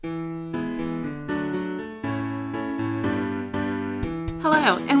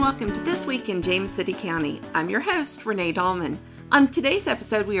Hello, and welcome to This Week in James City County. I'm your host, Renee Dahlman. On today's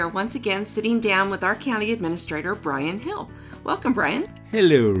episode, we are once again sitting down with our county administrator, Bryan Hill. Welcome, Bryan.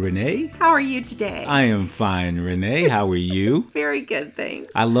 Hello, Renee. How are you today? I am fine, Renee. How are you? Very good,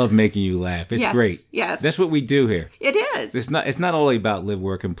 thanks. I love making you laugh. It's great. Yes. That's what we do here. It is. It's not only about live,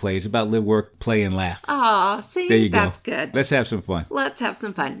 work, and play. It's about live, work, play, and laugh. Aw, see? There you go. That's good. Let's have some fun. Let's have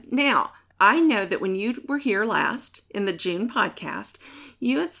some fun. Now, I know that when you were here last in the June podcast,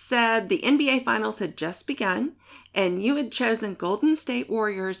 you had said the NBA Finals had just begun, and you had chosen Golden State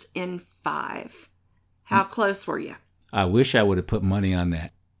Warriors in 5. How close were you? I wish I would have put money on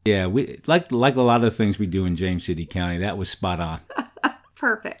that. Yeah, we like a lot of the things we do in James City County. That was spot on.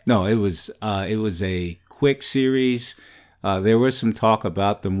 Perfect. No, it was a quick series. There was some talk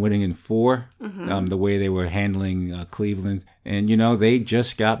about them winning in 4, the way they were handling Cleveland, and they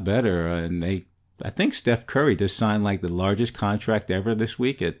just got better. And I think Steph Curry just signed like the largest contract ever this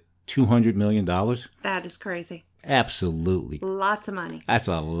week at $200 million. That is crazy. Absolutely. Lots of money. That's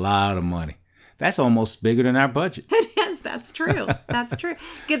a lot of money. That's almost bigger than our budget. It is. That's true. That's true.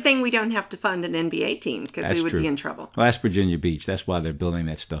 Good thing we don't have to fund an NBA team because we would be in trouble. Well, that's Virginia Beach. That's why they're building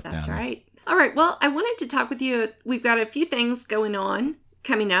that stuff down there. That's right. All right. Well, I wanted to talk with you. We've got a few things going on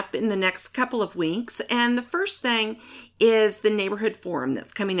coming up in the next couple of weeks. And the first thing is the neighborhood forum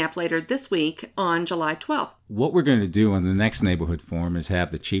that's coming up later this week on July 12th. What we're going to do on the next neighborhood forum is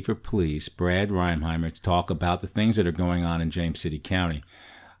have the chief of police, Brad Reimheimer, talk about the things that are going on in James City County.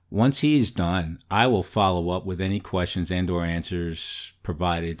 Once he's done, I will follow up with any questions and or answers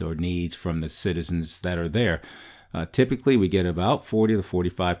provided or needs from the citizens that are there. Typically, we get about 40 to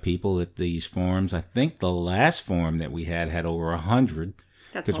 45 people at these forums. I think the last forum that we had over 100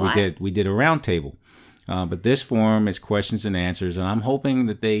 because we did a round table. But this forum is questions and answers, and I'm hoping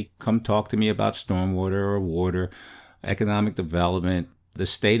that they come talk to me about stormwater or water, economic development, the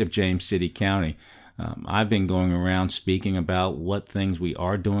state of James City County. I've been going around speaking about what things we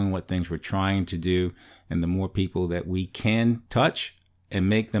are doing, what things we're trying to do, and the more people that we can touch and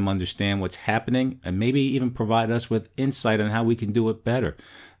make them understand what's happening and maybe even provide us with insight on how we can do it better.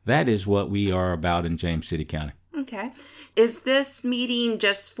 That is what we are about in James City County. Okay. Is this meeting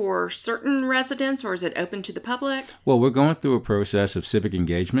just for certain residents or is it open to the public? Well, we're going through a process of civic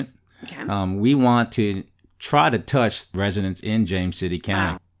engagement. Okay. We want to try to touch residents in James City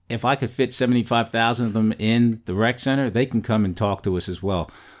County. Wow. If I could fit 75,000 of them in the rec center, they can come and talk to us as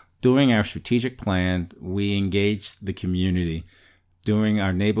well. During our strategic plan, we engage the community. During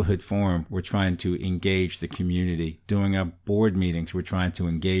our neighborhood forum, we're trying to engage the community. During our board meetings, we're trying to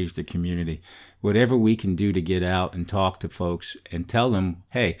engage the community. Whatever we can do to get out and talk to folks and tell them,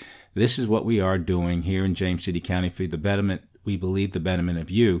 hey, this is what we are doing here in James City County for the betterment, we believe the betterment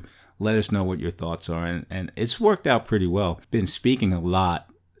of you. Let us know what your thoughts are. And it's worked out pretty well. Been speaking a lot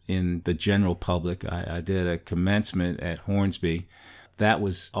in the general public. I did a commencement at Hornsby. That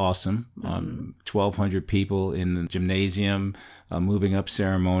was awesome. 1,200 people in the gymnasium, moving up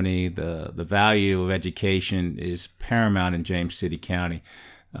ceremony. The value of education is paramount in James City County.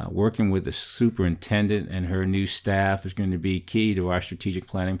 Working with the superintendent and her new staff is going to be key to our strategic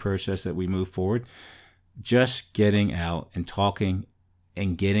planning process that we move forward. Just getting out and talking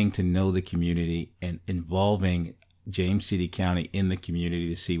and getting to know the community and involving James City County in the community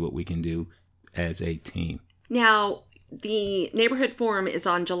to see what we can do as a team. Now, the neighborhood forum is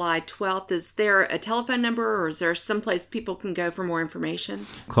on July 12th. Is there a telephone number or is there someplace people can go for more information?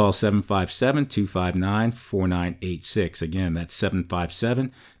 Call 757-259-4986. Again, that's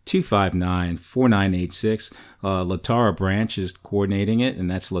 757-259-4986. Latara Branch is coordinating it, and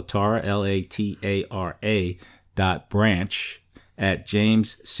that's Latara, Latara .branch at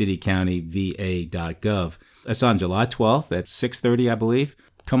jamescitycountyva.gov. That's on July 12th at 6:30, I believe.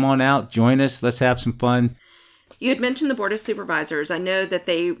 Come on out, join us. Let's have some fun. You had mentioned the Board of Supervisors. I know that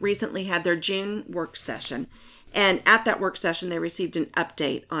they recently had their June work session. And at that work session, they received an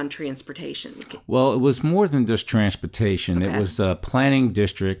update on transportation. Well, it was more than just transportation. Okay. It was the planning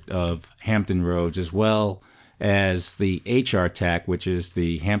district of Hampton Roads as well as the HRTAC, which is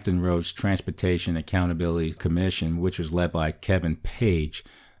the Hampton Roads Transportation Accountability Commission, which was led by Kevin Page.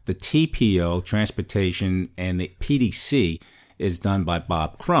 The TPO, Transportation, and the PDC is done by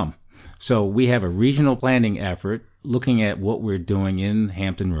Bob Crum. So we have a regional planning effort looking at what we're doing in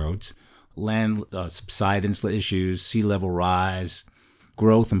Hampton Roads, land subsidence issues, sea level rise,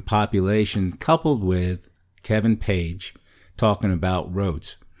 growth and population, coupled with Kevin Page talking about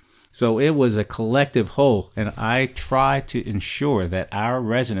roads. So it was a collective whole, and I try to ensure that our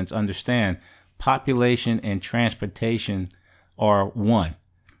residents understand population and transportation are one.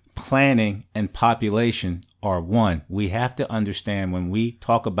 Planning and population are one. We have to understand when we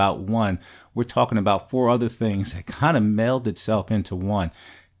talk about one, we're talking about four other things that kind of meld itself into one.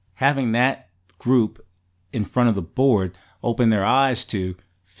 Having that group in front of the board open their eyes to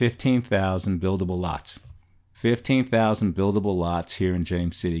 15,000 buildable lots. 15,000 buildable lots here in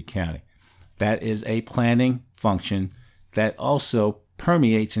James City County. That is a planning function that also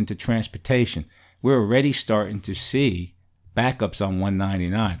permeates into transportation. We're already starting to see backups on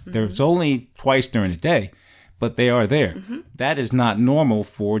 199. Mm-hmm. There's only twice during the day, but they are there. Mm-hmm. That is not normal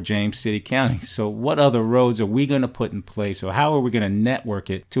for James City County. So what other roads are we going to put in place, or how are we going to network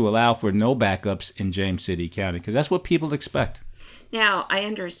it to allow for no backups in James City County? Because that's what people expect. Now, I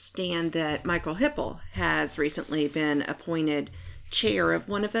understand that Michael Hipple has recently been appointed chair of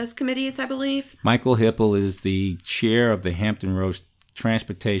one of those committees, I believe. Michael Hipple is the chair of the Hampton Roads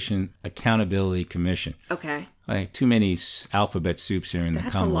Transportation Accountability Commission. Okay. Too many alphabet soups here in the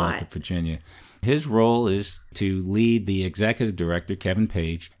Commonwealth of Virginia. His role is to lead the executive director, Kevin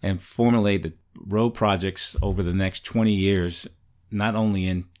Page, and formulate the road projects over the next 20 years, not only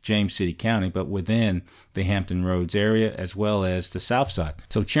in James City County, but within the Hampton Roads area, as well as the South Side.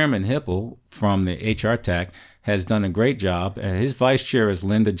 So Chairman Hipple from the HR TAC has done a great job. His vice chair is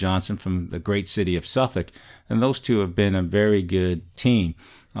Linda Johnson from the great city of Suffolk, and those two have been a very good team.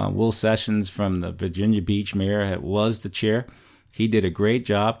 Will Sessions from the Virginia Beach mayor was the chair. He did a great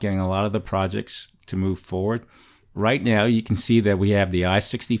job getting a lot of the projects to move forward. Right now, you can see that we have the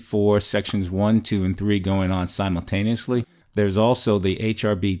I-64 sections 1, 2, and 3 going on simultaneously. There's also the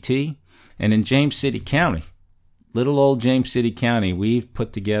HRBT. And in James City County, little old James City County, we've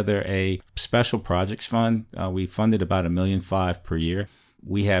put together a special projects fund. We funded about $1.5 million per year.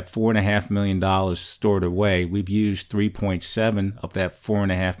 We have $4.5 million stored away. We've used 3.7 of that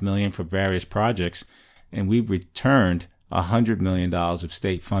 $4.5 million for various projects, and we've returned $100 million of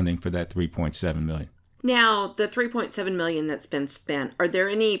state funding for that 3.7 million. Now, the $3.7 million that's been spent, are there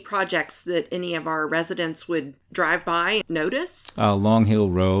any projects that any of our residents would drive by and notice? Long Hill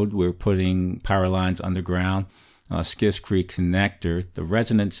Road, we're putting power lines underground. Skiffs Creek Connector, the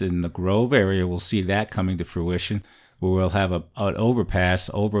residents in the Grove area will see that coming to fruition, where we'll have an overpass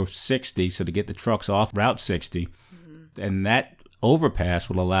over 60, so to get the trucks off Route 60. Mm-hmm. And that overpass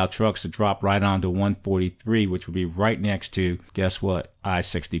will allow trucks to drop right onto 143, which will be right next to, guess what,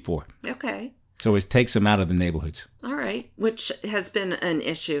 I-64. Okay. So it takes them out of the neighborhoods. All right, which has been an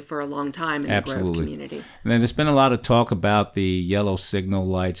issue for a long time in the Grove community. And then there's been a lot of talk about the yellow signal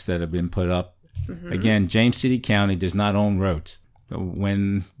lights that have been put up. Mm-hmm. Again, James City County does not own roads.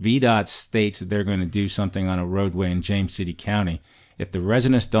 When VDOT states that they're going to do something on a roadway in James City County, if the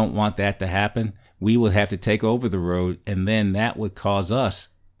residents don't want that to happen, we will have to take over the road, and then that would cause us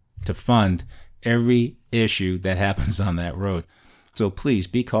to fund every issue that happens on that road. So please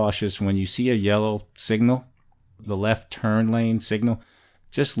be cautious when you see a yellow signal, the left turn lane signal.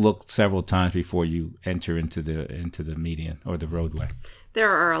 Just look several times before you enter into the median or the roadway.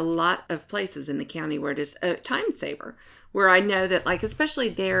 There are a lot of places in the county where it is a time saver. Where I know that, like, especially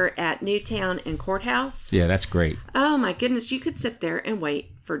there at Newtown and Courthouse. Yeah, that's great. Oh, my goodness. You could sit there and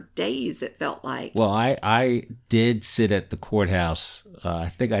wait for days, it felt like. Well, I did sit at the courthouse. I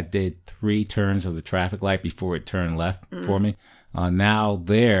think I did 3 turns of the traffic light before it turned left for me. Now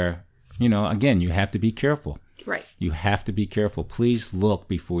there, again, you have to be careful. Right. You have to be careful. Please look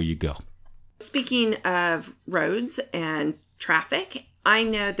before you go. Speaking of roads and traffic, I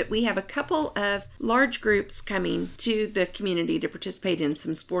know that we have a couple of large groups coming to the community to participate in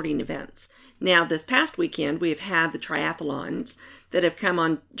some sporting events. Now, this past weekend, we've had the triathlons that have come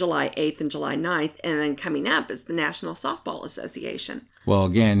on July 8th and July 9th, and then coming up is the National Softball Association. Well,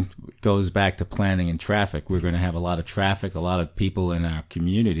 again, it goes back to planning and traffic. We're going to have a lot of traffic, a lot of people in our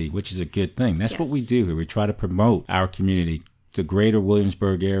community, which is a good thing. That's what we do here. We try to promote our community, the greater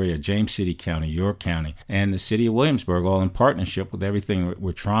Williamsburg area, James City County, York County, and the city of Williamsburg, all in partnership with everything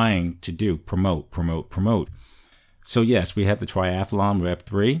we're trying to do, promote. So, yes, we have the triathlon Rep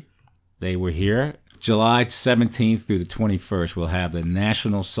 3. They were here. July 17th through the 21st, we'll have the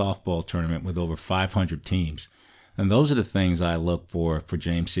National Softball Tournament with over 500 teams. And those are the things I look for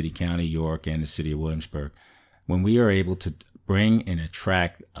James City County, York, and the city of Williamsburg. When we are able to bring and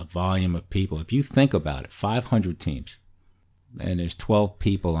attract a volume of people, if you think about it, 500 teams, and there's 12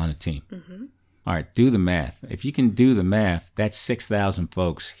 people on a team. Mm-hmm. All right, do the math. If you can do the math, that's 6,000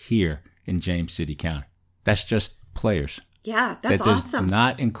 folks here in James City County. That's just players. Yeah, that's awesome. That does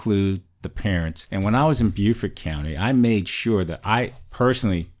not include the parents. And when I was in Beaufort County, I made sure that I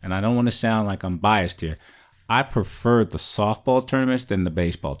personally, and I don't want to sound like I'm biased here, I preferred the softball tournaments than the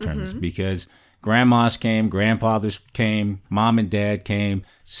baseball tournaments because Grandmas came, grandfathers came, mom and dad came,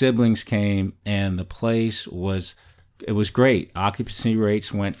 siblings came, and the place was great. Occupancy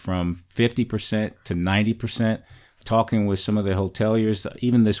rates went from 50% to 90%. Talking with some of the hoteliers,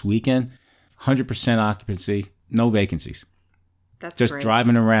 even this weekend, 100% occupancy, no vacancies. That's just great.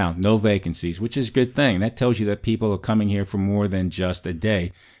 Driving around, no vacancies, which is a good thing. That tells you that people are coming here for more than just a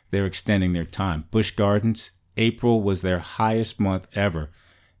day. They're extending their time. Busch Gardens, April was their highest month ever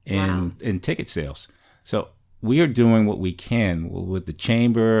in ticket sales. So we are doing what we can with the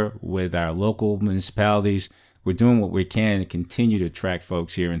chamber, with our local municipalities. We're doing what we can to continue to attract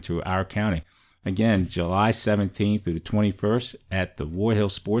folks here into our county. Again, July 17th through the 21st at the War Hill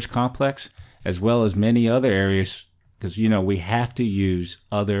Sports Complex, as well as many other areas, because, we have to use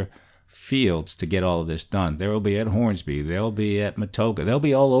other fields to get all of this done. There will be at Hornsby. There will be at Matoga. They'll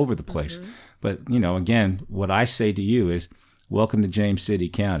be all over the place. Mm-hmm. But, again, what I say to you is welcome to James City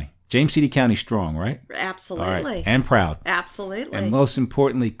County. James City County strong, right? Absolutely. All right. And proud. Absolutely. And most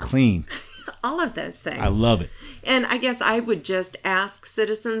importantly, clean. All of those things. I love it. And I guess I would just ask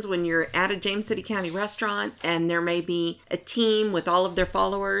citizens, when you're at a James City County restaurant and there may be a team with all of their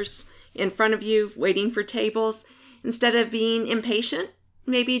followers in front of you waiting for tables, instead of being impatient,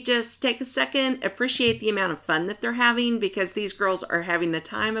 maybe just take a second, appreciate the amount of fun that they're having, because these girls are having the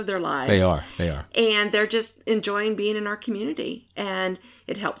time of their lives. They are. And they're just enjoying being in our community. And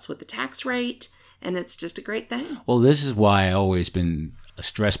it helps with the tax rate, and it's just a great thing. Well, this is why I always been a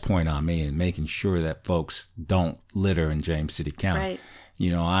stress point on me and making sure that folks don't litter in James City County. Right.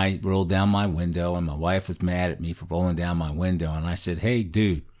 I rolled down my window, and my wife was mad at me for rolling down my window. And I said, hey,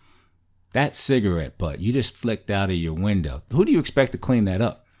 dude, that cigarette butt you just flicked out of your window, who do you expect to clean that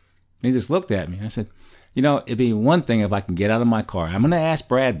up? And he just looked at me. I said, it'd be one thing if I can get out of my car. I'm going to ask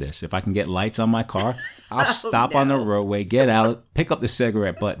Brad this. If I can get lights on my car, I'll stop on the roadway, get out, pick up the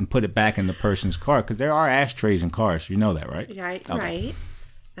cigarette butt, and put it back in the person's car, because there are ashtrays in cars. You know that, right? Right, okay. Right.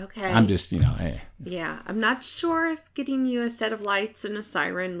 Okay. I'm just, hey. Yeah, I'm not sure if getting you a set of lights and a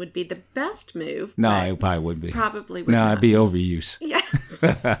siren would be the best move. No, it probably would be. Probably would No, not. It'd be overuse. Yes,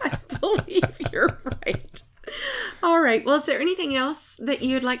 I believe you're right. All right. Well, is there anything else that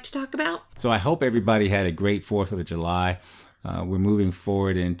you'd like to talk about? So I hope everybody had a great 4th of July. We're moving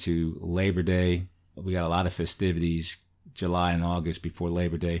forward into Labor Day. We got a lot of festivities July and August before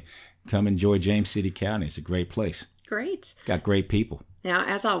Labor Day. Come enjoy James City County. It's a great place. Great. Got great people. Now,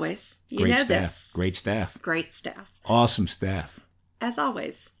 as always, you great know staff. this. Great staff. Great staff. Awesome staff. As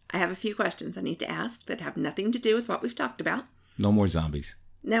always, I have a few questions I need to ask that have nothing to do with what we've talked about. No more zombies.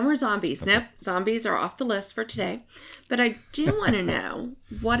 No more zombies. Okay. Nope. Zombies are off the list for today. But I do want to know,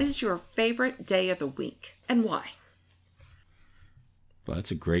 what is your favorite day of the week and why? Well,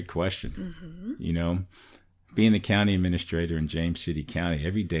 that's a great question. Mm-hmm. Being the county administrator in James City County,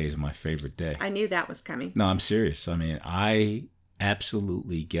 every day is my favorite day. I knew that was coming. No, I'm serious. I mean, I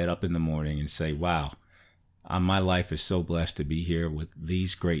absolutely get up in the morning and say, wow, my life is so blessed to be here with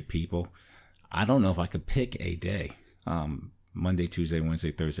these great people. I don't know if I could pick a day. Monday, Tuesday,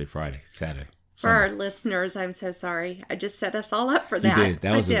 Wednesday, Thursday, Friday, Saturday. For our listeners, I'm so sorry. I just set us all up for that. You did.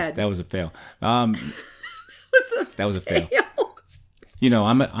 That was a fail. That was a fail.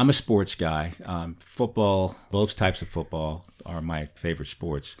 I'm a sports guy. Football, both types of football are my favorite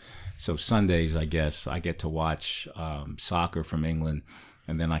sports. So Sundays, I guess, I get to watch soccer from England,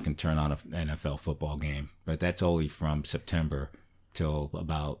 and then I can turn on an NFL football game. But that's only from September till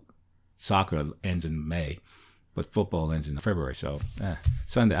about soccer ends in May, but football ends in February. So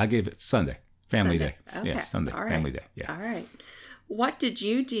Sunday, I give it Sunday. Family Day. Okay. Yeah, Sunday. All right. Family Day. Yeah. All right. What did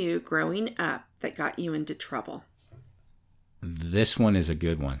you do growing up that got you into trouble? This one is a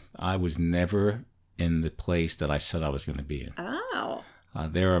good one. I was never in the place that I said I was going to be in. Oh.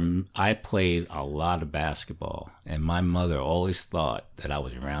 I played a lot of basketball, and my mother always thought that I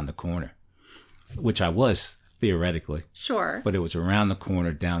was around the corner, which I was theoretically. Sure. But it was around the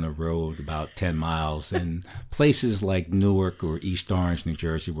corner, down the road, about 10 miles, in places like Newark or East Orange, New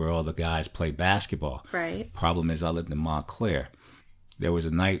Jersey, where all the guys play basketball. Right. Problem is, I lived in Montclair. There was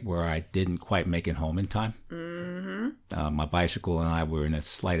a night where I didn't quite make it home in time. Mm-hmm. My bicycle and I were in a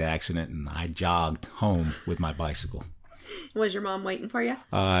slight accident, and I jogged home with my bicycle. Was your mom waiting for you?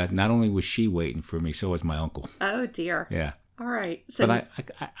 Not only was she waiting for me, so was my uncle. Oh, dear. Yeah. All right. So, but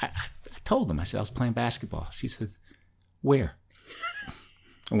I told them, I said I was playing basketball. She said, where?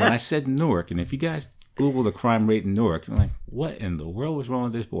 And when I said Newark, and if you guys Google the crime rate in Newark, you're like, what in the world was wrong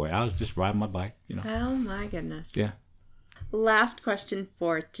with this boy? I was just riding my bike, Oh, my goodness. Yeah. Last question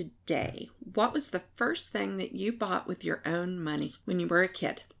for today. What was the first thing that you bought with your own money when you were a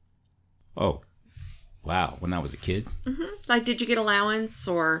kid? Oh, wow. When I was a kid? Mm-hmm. Like, did you get allowance,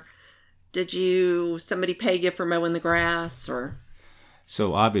 or Did somebody pay you for mowing the grass or?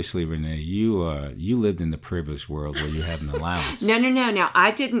 So obviously, Renee, you lived in the privileged world where you have an allowance. No. Now,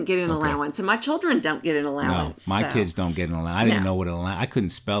 I didn't get an allowance, and my children don't get an allowance. No, my kids don't get an allowance. I didn't know what an allowance. I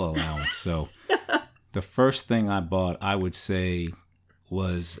couldn't spell allowance. So the first thing I bought, I would say,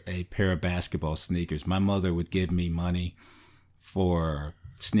 was a pair of basketball sneakers. My mother would give me money for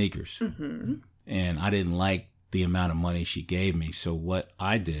sneakers, and I didn't like the amount of money she gave me. So what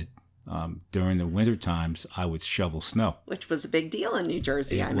I did, during the winter times, I would shovel snow. Which was a big deal in New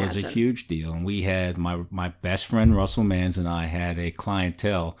Jersey, I imagine. It was a huge deal. And we had, my best friend Russell Mans and I had a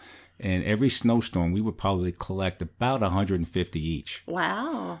clientele. And every snowstorm, we would probably collect about 150 each.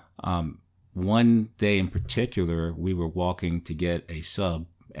 Wow. One day in particular, we were walking to get a sub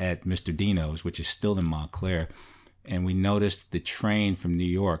at Mr. Dino's, which is still in Montclair. And we noticed the train from New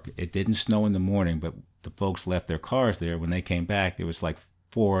York. It didn't snow in the morning, but the folks left their cars there. When they came back, it was like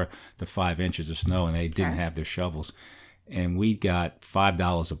 4 to 5 inches of snow, and they didn't have their shovels. And we got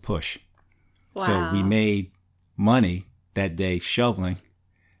 $5 a push. Wow. So we made money that day shoveling,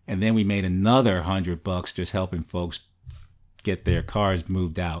 and then we made another $100 just helping folks get their cars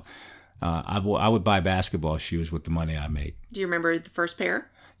moved out. I would buy basketball shoes with the money I made. Do you remember the first pair?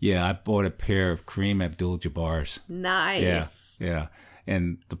 Yeah, I bought a pair of Kareem Abdul-Jabbar's. Nice. Yeah.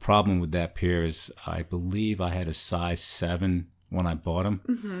 And the problem with that pair is I believe I had a size 7 when I bought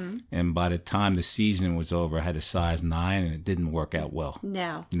them. And by the time the season was over, I had a size 9, and it didn't work out well.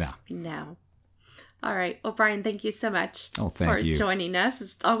 No. All right. Well, Bryan, thank you so much for joining us.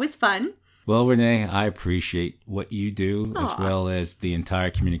 It's always fun. Well, Renee, I appreciate what you do as well as the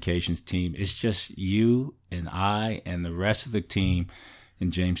entire communications team. It's just you and I and the rest of the team in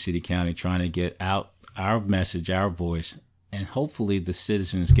James City County trying to get out our message, our voice, and hopefully the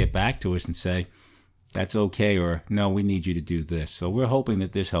citizens get back to us and say, that's okay, or no, we need you to do this. So we're hoping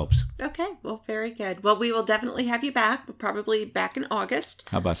that this helps. Okay, well, very good. Well, we will definitely have you back, but probably back in August.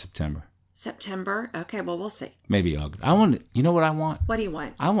 How about September? September? Okay, well, we'll see. Maybe August. You know what I want? What do you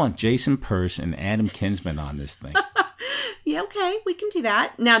want? I want Jason Purse and Adam Kinsman on this thing. Yeah, okay, we can do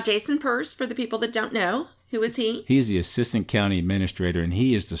that. Now, Jason Purse, for the people that don't know, who is he? He's the assistant county administrator, and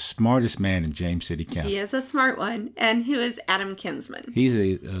he is the smartest man in James City County. He is a smart one. And who is Adam Kinsman? He's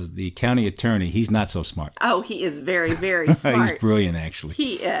the county attorney. He's not so smart. Oh, he is very, very smart. He's brilliant, actually.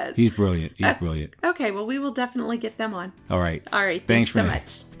 He is. He's brilliant. He's brilliant. Okay, well, we will definitely get them on. All right. Thanks so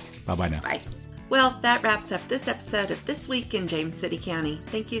much. Bye-bye now. Bye. Well, that wraps up this episode of This Week in James City County.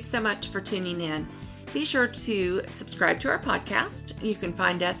 Thank you so much for tuning in. Be sure to subscribe to our podcast. You can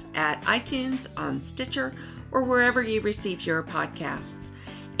find us at iTunes, on Stitcher, or wherever you receive your podcasts.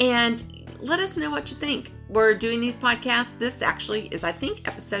 And let us know what you think. We're doing these podcasts. This actually is, I think,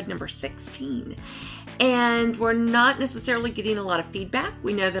 episode number 16. And we're not necessarily getting a lot of feedback.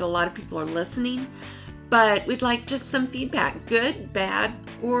 We know that a lot of people are listening, but we'd like just some feedback, good, bad,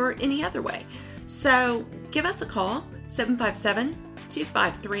 or any other way. So give us a call,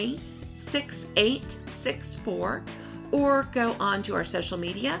 757-253-6864, or go on to our social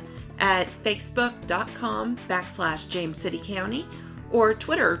media at facebook.com/James City County or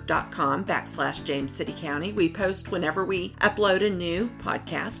twitter.com/James City County. We post whenever we upload a new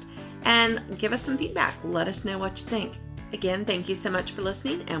podcast, and give us some feedback. Let us know what you think. Again, thank you so much for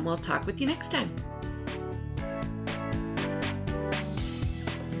listening, and we'll talk with you next time.